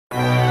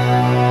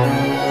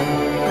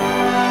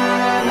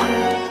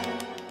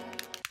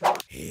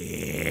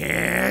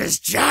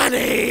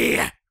Bunny!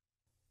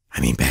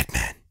 I mean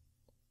Batman.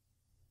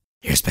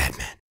 Here's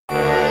Batman.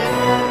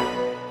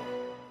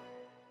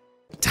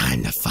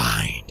 Time to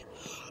find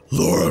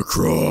Lara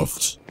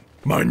Croft,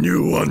 my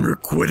new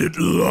unrequited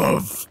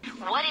love.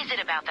 What is it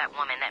about that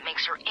woman that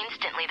makes her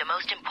instantly the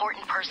most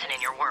important person in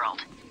your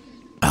world?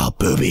 Well,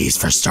 boobies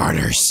for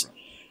starters,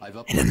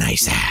 and a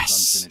nice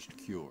ass.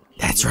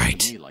 That's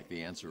right.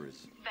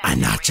 I'm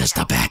not just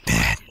a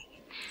Batman.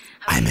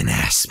 I'm an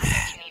ass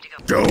man.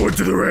 Go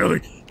into the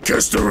railing.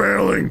 Kiss the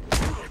railing.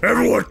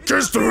 Everyone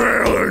kiss the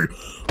railing.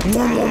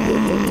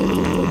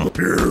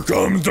 Here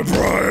comes the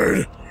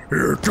bride.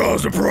 Here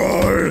comes the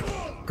bride.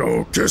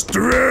 Go kiss the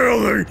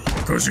railing,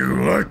 cause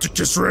you like to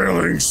kiss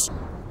railings.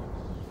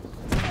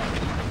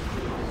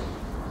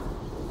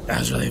 That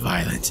was really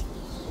violent.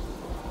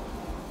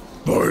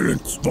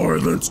 Violence,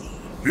 violence.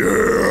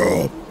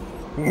 Yeah.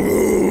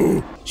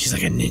 Woo. She's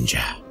like a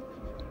ninja.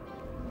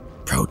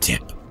 Pro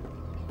tip.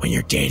 When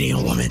you're dating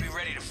a woman,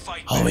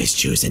 always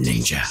choose a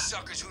ninja.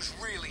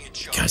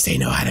 Because they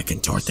know how to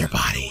contort their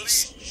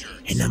bodies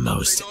in the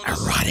most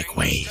erotic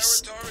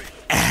ways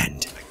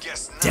and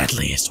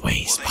deadliest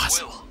ways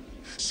possible.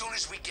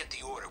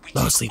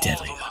 Mostly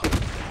deadly, though.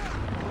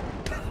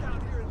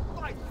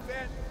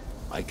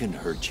 I can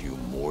hurt you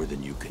more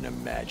than you can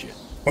imagine.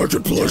 I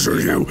can pleasure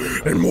you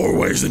in more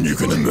ways than you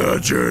can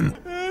imagine.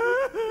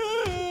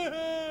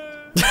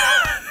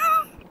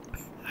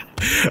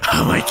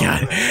 Oh my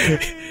god.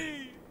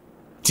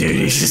 Dude,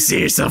 you should see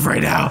yourself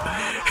right now.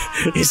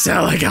 You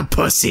sound like a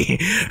pussy.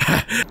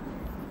 Here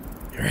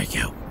I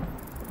go.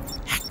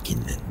 Hack in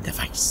the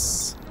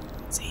device.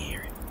 Let's see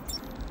here.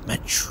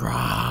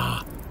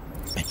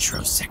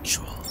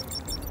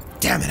 Metrosexual.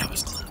 Damn it, I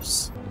was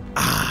close.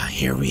 Ah,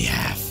 here we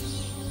have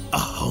a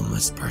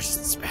homeless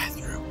person's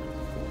bathroom.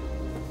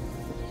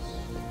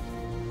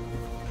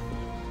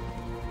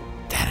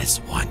 That is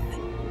one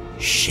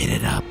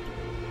shitted up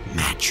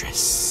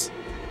mattress.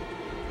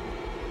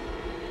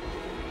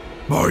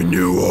 My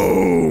new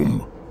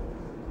home.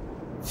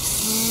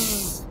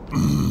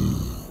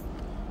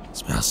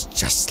 Smells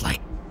just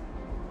like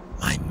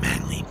my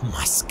manly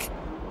musk.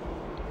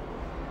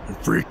 And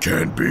free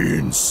canned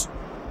beans.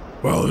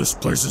 Well, this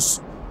place is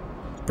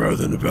better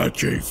than the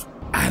Batcave.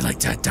 I'd like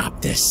to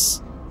adopt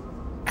this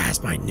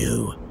as my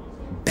new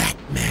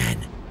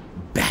Batman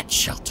Bat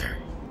Shelter.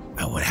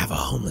 I would have a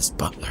homeless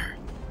butler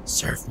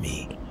serve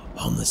me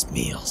homeless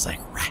meals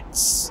like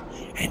rats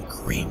and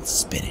green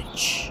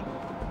spinach.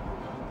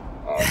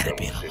 That'd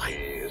be the life.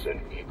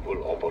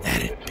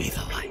 That'd be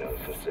the life.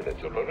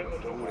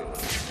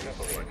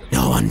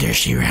 No wonder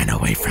she ran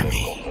away from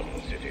me.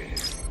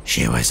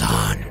 She was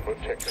on her...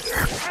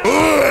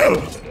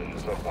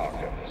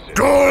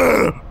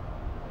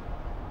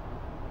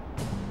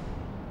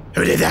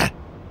 Who did that?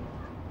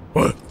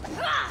 What?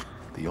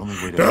 The only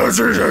way to...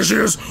 There she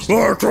is!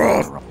 Lara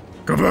Croft!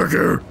 Come back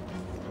here.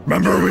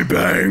 Remember we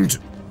banged?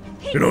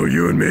 You know,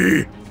 you and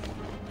me?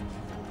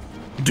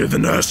 We did the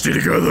nasty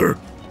together.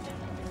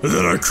 And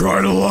then I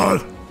cried a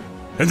lot.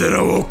 And then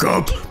I woke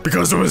up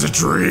because it was a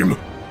dream.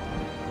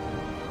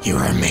 You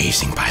are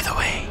amazing, by the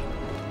way.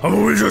 How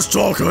about we just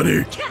talk,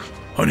 honey?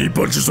 Honey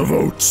bunches of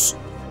oats.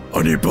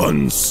 Honey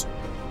buns.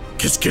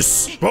 Kiss,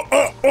 kiss.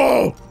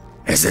 Oh!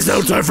 This is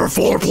no time for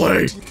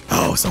foreplay.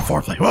 Oh, some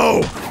foreplay.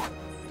 Whoa!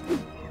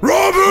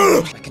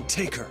 Robin! I can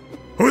take her.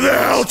 Who the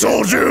hell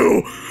told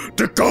you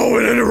to go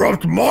and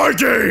interrupt my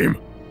game?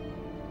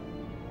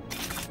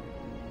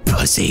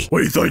 Pussy.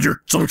 What, you thought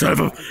you're some type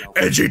of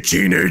edgy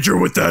teenager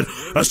with that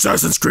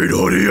Assassin's Creed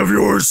hoodie of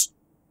yours?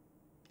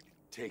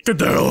 Get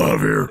the hell out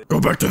of here. Go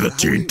back to the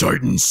Teen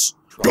Titans.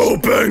 Go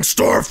bang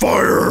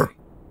Starfire!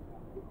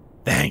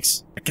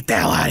 Thanks. Get the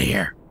hell out of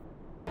here.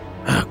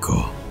 Oh,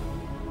 cool.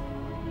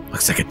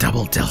 Looks like a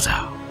double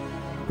dildo.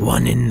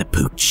 One in the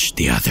pooch,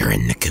 the other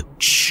in the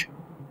cooch.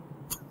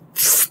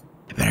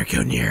 I better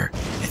go near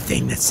the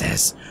thing that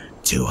says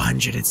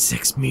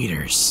 206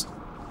 meters.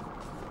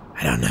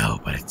 I don't know,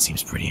 but it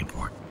seems pretty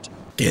important.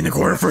 Get in the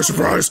corner for a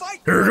surprise.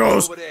 Here it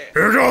goes.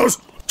 Here it goes.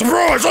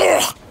 Surprise!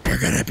 Ugh! You're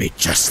gonna be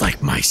just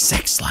like my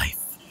sex life.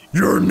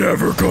 You're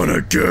never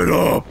gonna get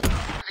up. The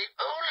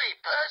only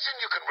person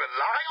you can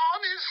rely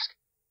on is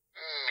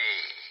me.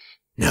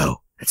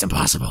 No, it's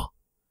impossible.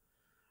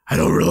 I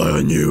don't rely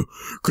on you,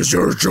 cause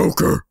you're a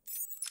joker.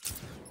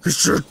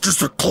 Cause you're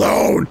just a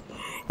clown.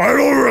 I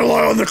don't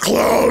rely on the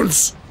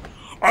clowns.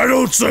 I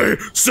don't say,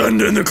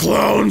 send in the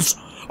clowns.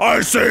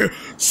 I say,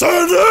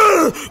 send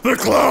in the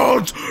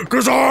clowns,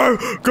 cause I'm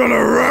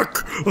gonna wreck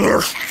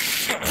their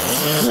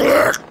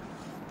shit.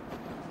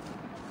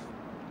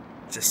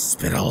 Just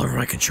spit all over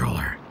my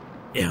controller.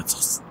 Ew,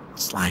 it's so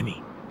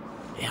slimy.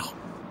 Ew.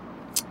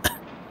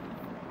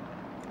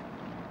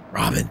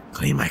 Robin,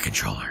 clean my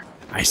controller.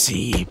 I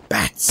see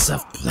bats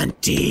of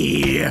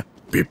plenty.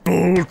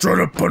 People try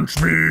to punch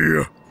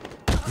me.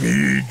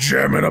 Me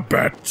jamming a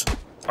bat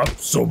up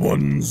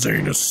someone's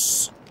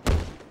anus.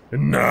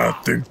 And I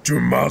think to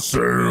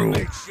myself,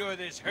 Make sure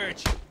this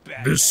hurts you,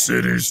 Batman. this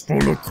city's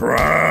full of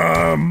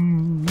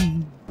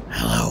crime.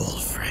 Hello,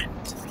 old friend.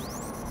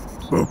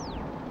 Whoa.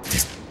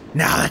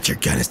 Now that your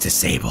gun is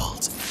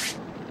disabled.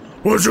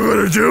 What you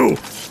gonna do?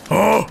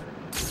 Huh?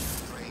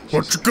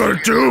 What you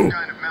gonna do?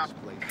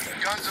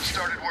 Guns have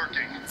started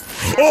working.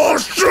 Oh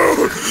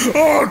shit!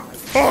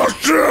 Oh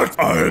shit!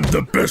 I am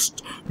the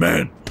best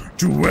man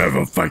to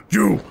ever fight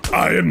you.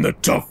 I am the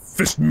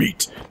toughest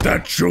meat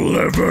that you'll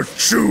ever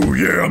chew.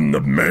 Yeah, I'm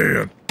the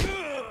man.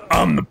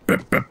 I'm the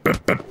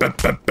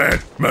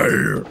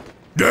Batman.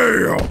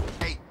 Yeah.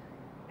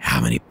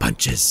 How many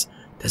punches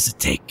does it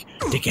take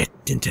to get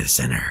into the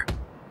center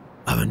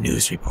of a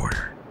news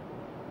reporter?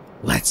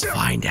 Let's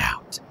find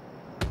out.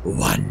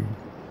 1,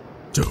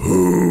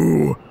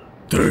 2,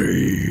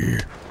 3.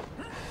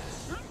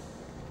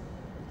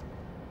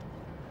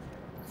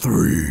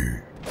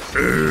 3.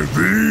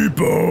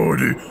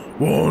 Everybody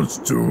wants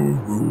to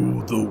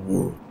rule the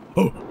world.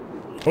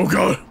 Oh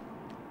God.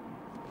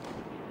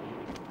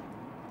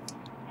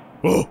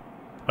 Oh,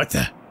 what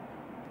the?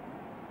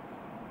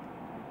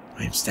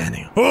 I'm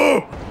standing.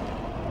 Oh!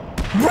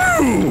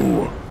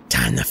 Woo!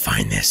 Time to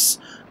find this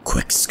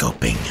quick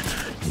scoping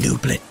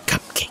Nublet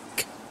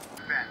cupcake.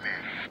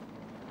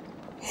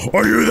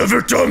 Are you the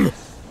victim?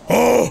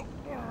 Oh!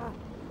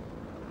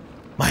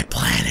 My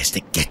plan is to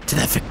get to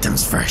the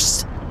victims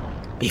first,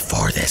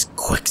 before this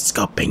quick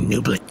scoping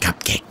Nublet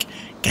cupcake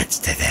gets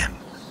to them.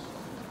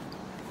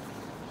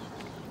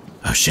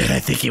 Oh shit, I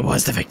think he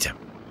was the victim.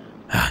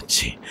 Oh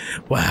gee,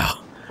 wow.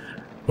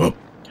 Well,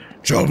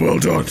 job well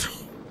done.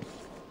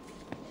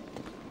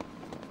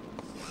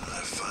 When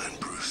I find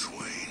Bruce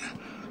Wayne,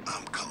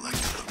 I'm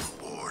collecting the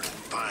reward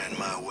and buying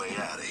my way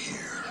out of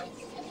here.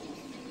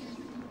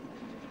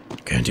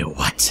 Gonna do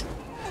what?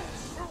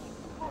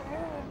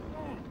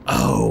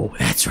 Oh,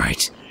 that's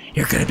right.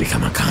 You're gonna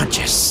become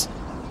unconscious.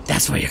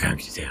 That's what you're going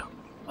to do,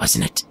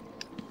 wasn't it?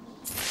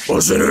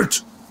 Wasn't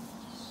it?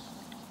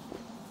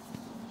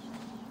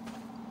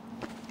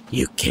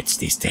 You kids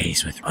these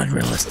days with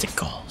unrealistic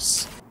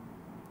goals.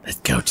 Let's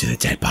go to the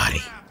dead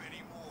body.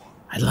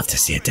 I'd love to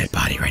see a dead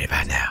body right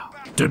about now.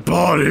 Dead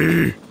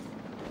body!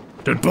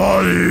 Dead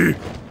body!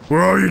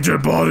 Where are you,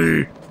 dead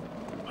body?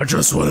 I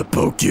just want to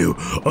poke you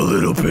a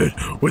little bit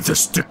with a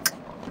stick.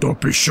 Don't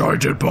be shy,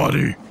 dead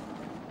body.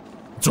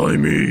 It's only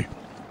me,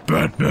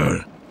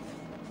 Batman.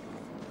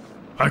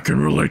 I can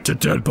relate to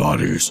dead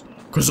bodies,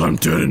 cause I'm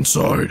dead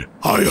inside.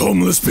 Hi,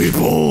 homeless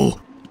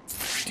people!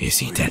 Do you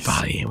see a dead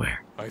body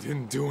anywhere? I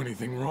didn't do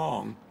anything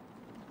wrong.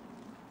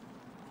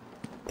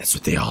 That's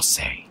what they all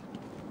say.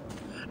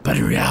 But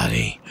in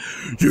reality,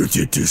 you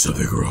did do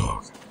something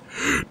wrong.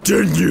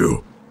 Didn't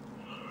you?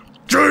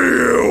 Did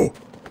you?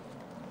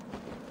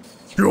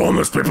 You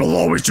homeless people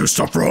always do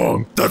stuff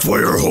wrong. That's why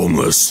you're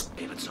homeless.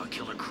 David saw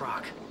Killer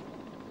Croc.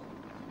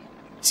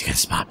 is he gonna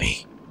spot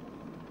me?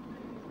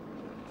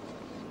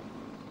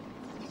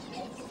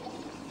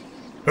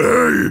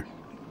 Hey!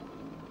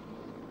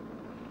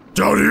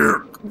 Down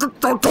here!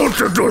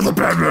 Don't ignore the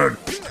Batman!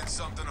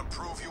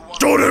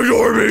 Don't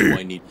ignore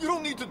me! You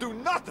don't need to do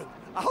nothing.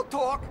 I'll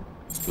talk.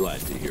 Glad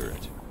to hear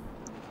it.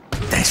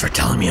 Thanks for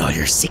telling me all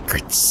your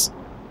secrets.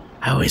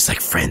 I always like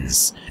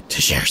friends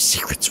to share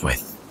secrets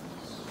with.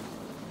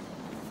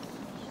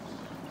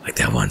 Like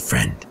that one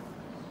friend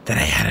that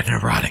I had an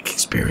erotic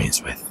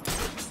experience with.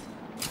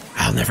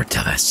 I'll never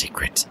tell that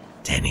secret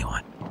to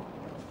anyone,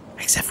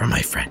 except for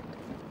my friend.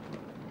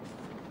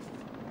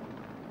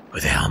 Who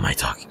the hell am I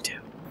talking to?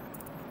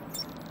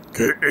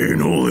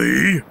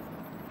 Anally?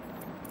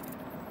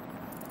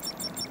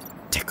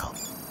 Tickle.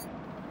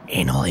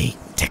 Anally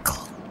tickle.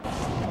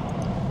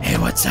 Hey,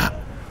 what's up?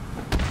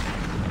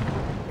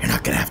 You're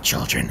not gonna have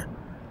children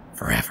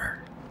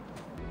forever.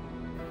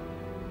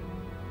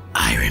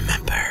 I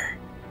remember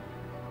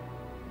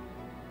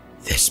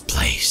this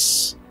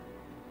place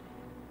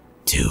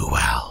too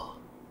well.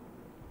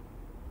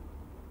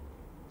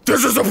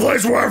 This is the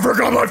place where I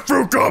forgot my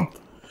fruit cup!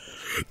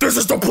 This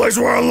is the place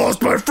where I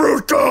lost my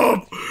fruit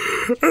cup!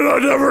 And I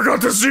never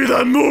got to see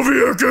that movie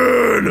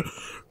again!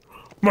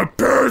 My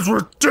parents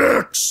were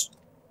dicks!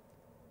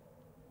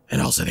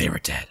 And also they were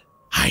dead.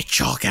 I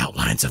chalk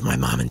outlines of my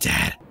mom and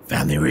dad.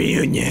 Family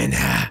reunion,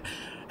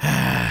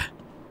 Yeah.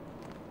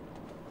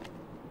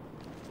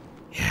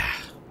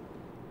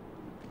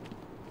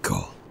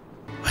 Cool.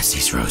 What's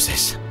these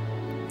roses?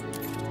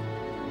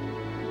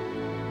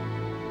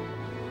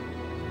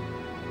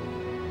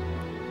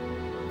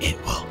 It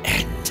will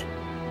end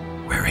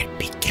where it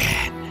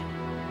began.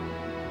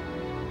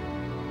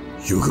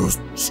 Hugo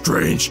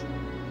Strange?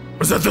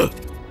 Was that the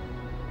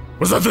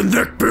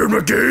neckbeard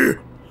McGee?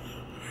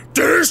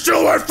 Did he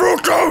steal my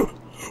fruit cup?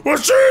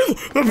 Was he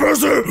the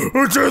person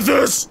who did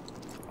this?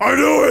 I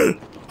knew it!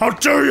 How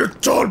dare you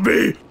taunt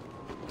me?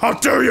 How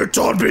dare you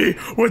taunt me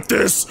with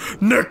this,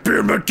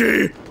 Neckbeard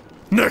McGee?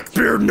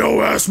 Neckbeard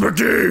no-ass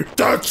McGee!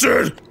 That's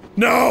it!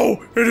 Now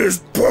it is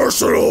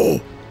personal!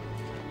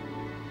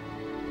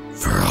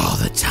 For all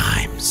the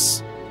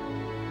times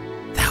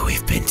that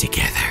we've been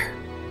together.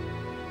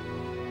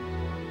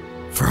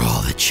 For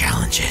all the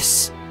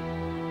challenges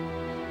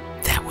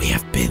that we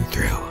have been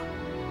through.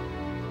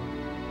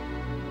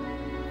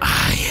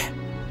 I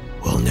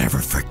will never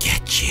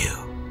forget you.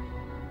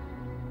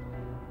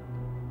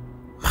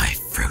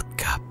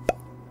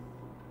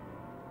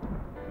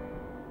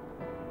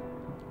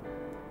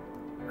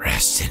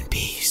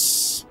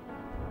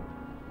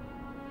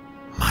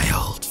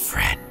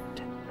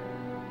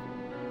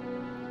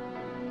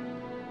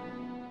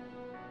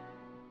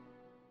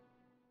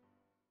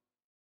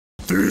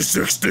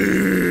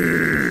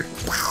 360!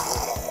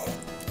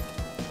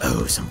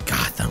 Oh, some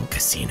Gotham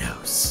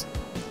casinos.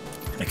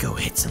 Gonna go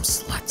hit some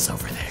sluts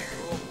over there.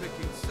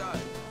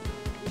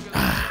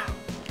 Ah,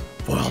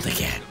 foiled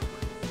again.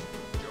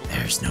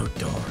 There's no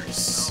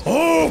doors.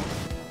 Oh!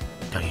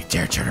 Don't you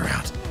dare turn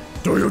around.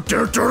 Don't you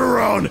dare turn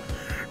around!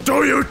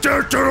 Don't you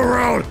dare turn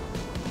around!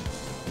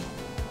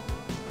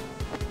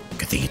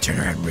 Good thing you turn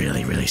around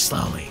really, really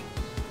slowly.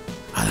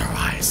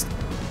 Otherwise,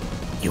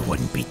 you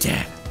wouldn't be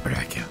dead. Where'd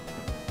I go?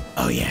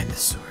 Oh yeah, in the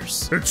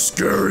sewers. It's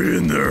scary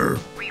in there.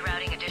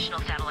 Rerouting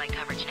additional satellite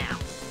coverage now.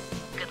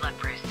 Good luck,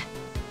 Bruce.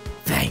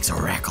 Thanks,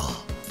 Oracle.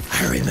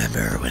 I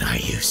remember when I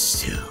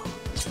used to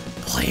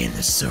play in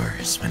the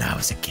sewers when I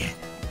was a kid.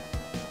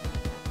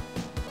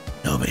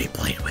 Nobody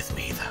played with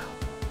me,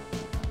 though.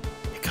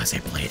 Because I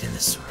played in the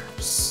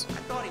sewers.